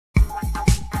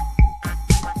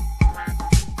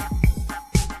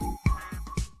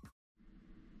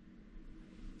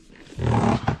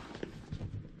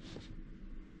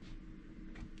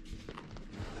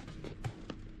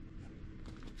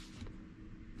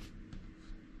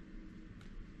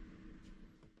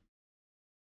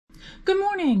Good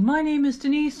morning, my name is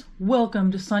Denise.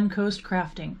 Welcome to Suncoast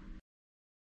Crafting.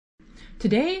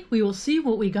 Today we will see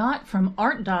what we got from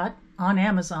Artdot on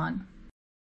Amazon.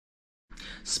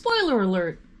 Spoiler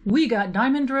alert, we got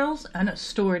diamond drills and a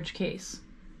storage case.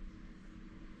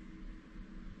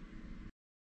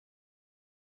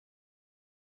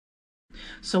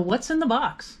 So what's in the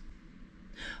box?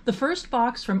 The first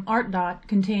box from Artdot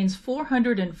contains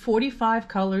 445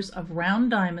 colors of round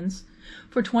diamonds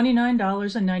for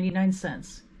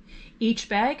 $29.99. Each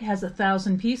bag has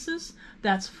 1,000 pieces.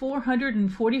 That's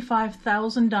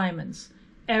 445,000 diamonds,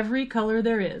 every color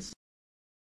there is.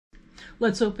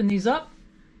 Let's open these up.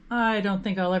 I don't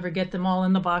think I'll ever get them all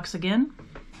in the box again.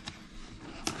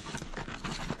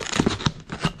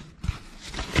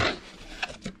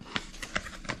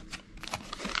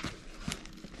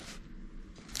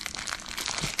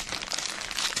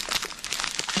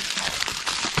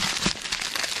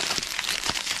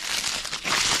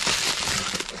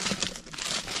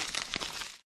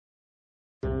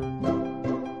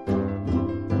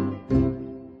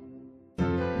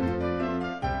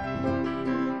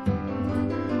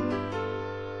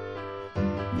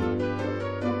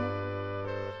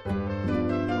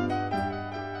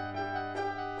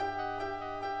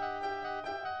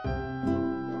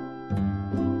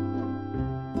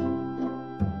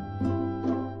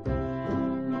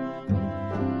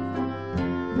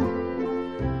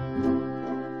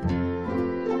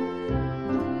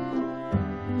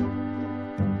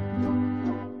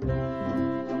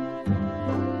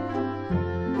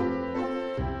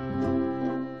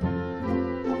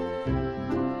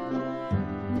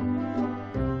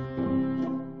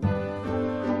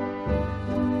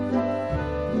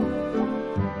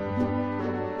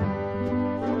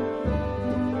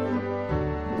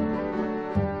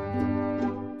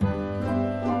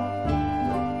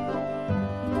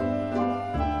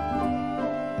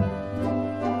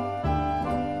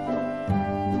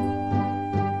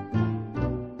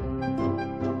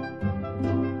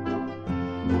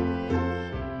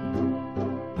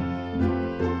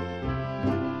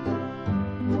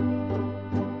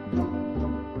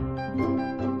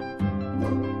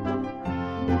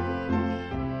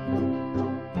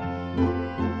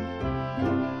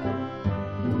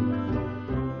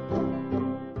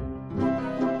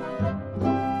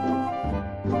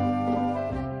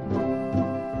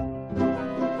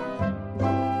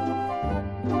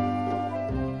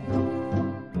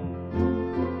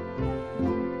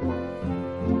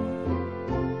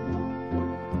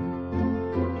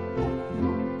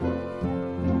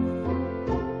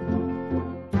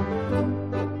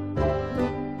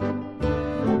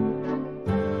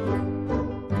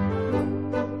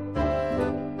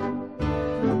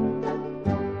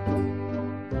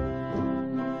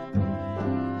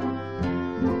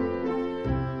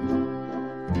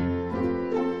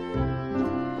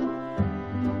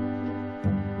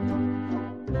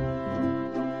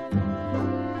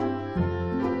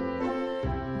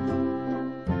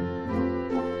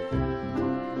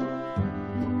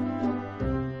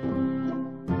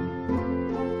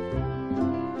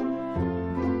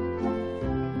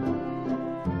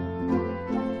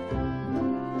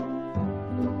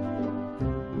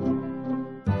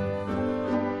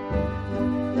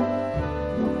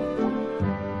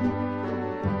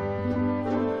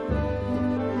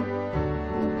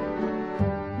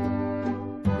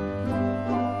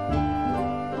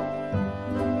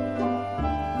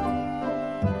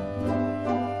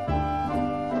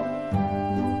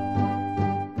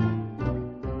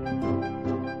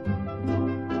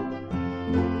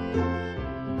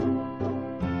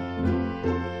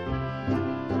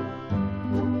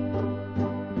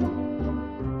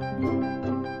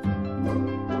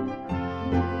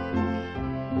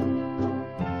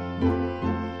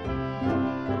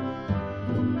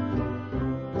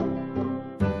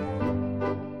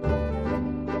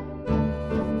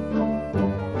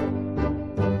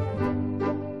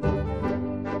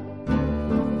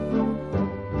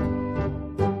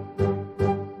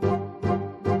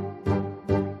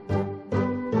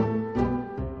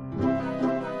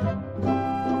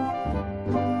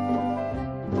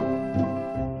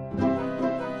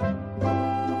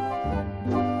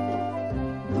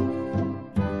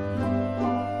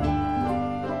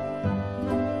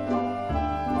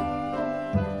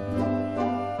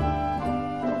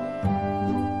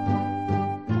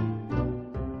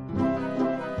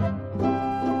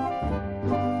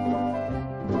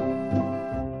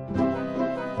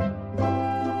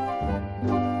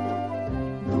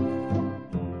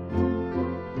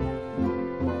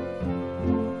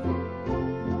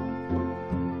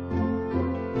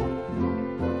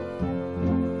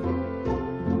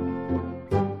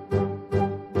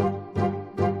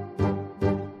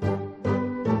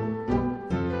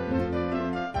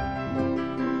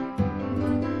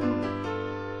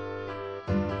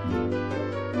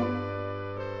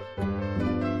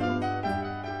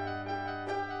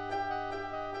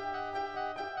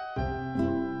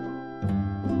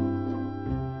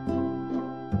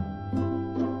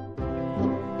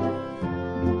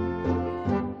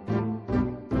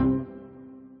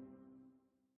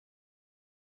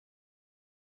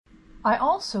 I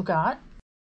also got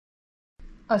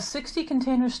a 60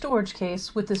 container storage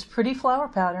case with this pretty flower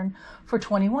pattern for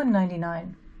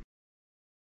 $21.99.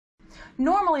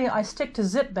 Normally I stick to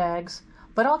zip bags,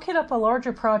 but I'll kit up a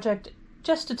larger project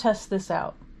just to test this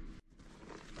out.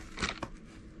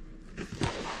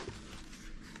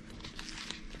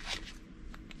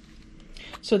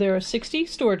 So there are 60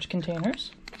 storage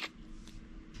containers.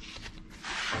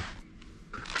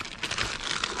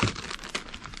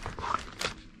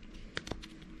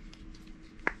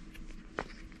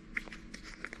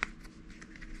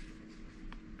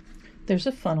 There's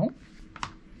a funnel.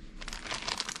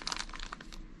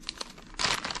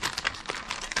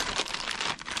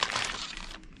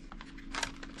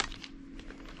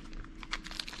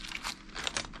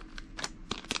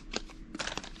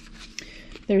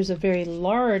 There's a very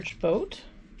large boat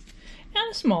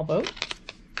and a small boat.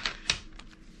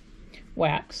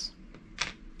 Wax.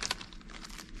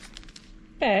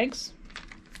 Bags.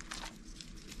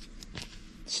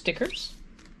 Stickers.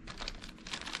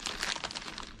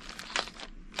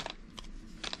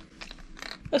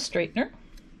 A straightener,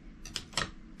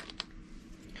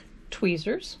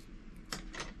 tweezers,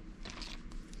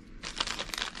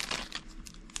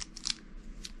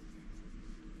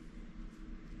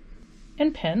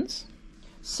 and pens.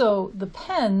 So the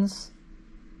pens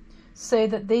say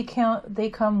that they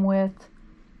come with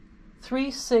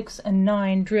 3, 6, and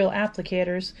 9 drill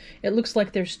applicators. It looks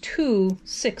like there's 2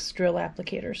 6 drill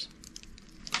applicators.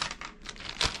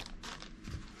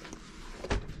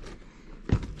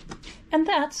 And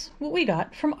that's what we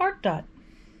got from Artdot.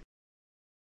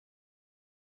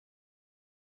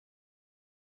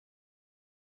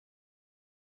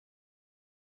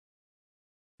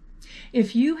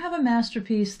 If you have a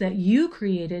masterpiece that you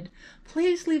created,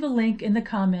 please leave a link in the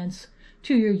comments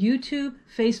to your YouTube,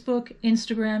 Facebook,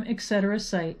 Instagram, etc.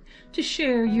 site to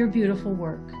share your beautiful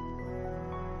work.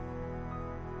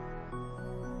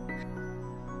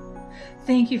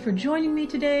 Thank you for joining me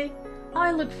today.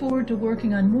 I look forward to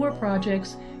working on more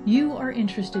projects you are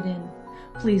interested in.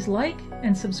 Please like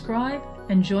and subscribe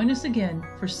and join us again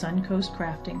for Suncoast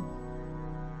Crafting.